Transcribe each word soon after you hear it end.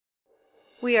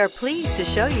We are pleased to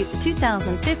show you the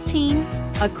 2015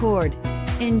 Accord.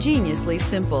 Ingeniously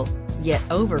simple, yet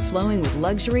overflowing with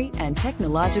luxury and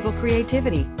technological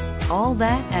creativity. All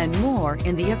that and more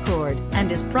in the Accord,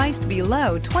 and is priced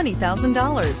below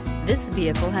 $20,000. This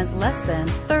vehicle has less than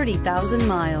 30,000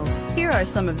 miles. Here are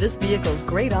some of this vehicle's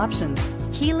great options: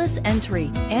 keyless entry,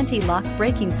 anti-lock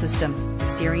braking system,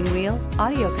 steering wheel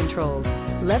audio controls,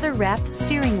 leather-wrapped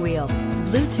steering wheel,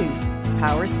 Bluetooth,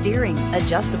 power steering,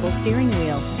 adjustable steering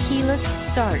wheel, keyless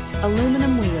start,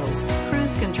 aluminum wheels,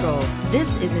 cruise control.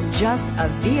 This isn't just a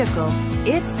vehicle,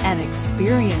 it's an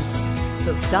experience.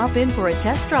 So stop in for a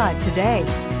test drive today.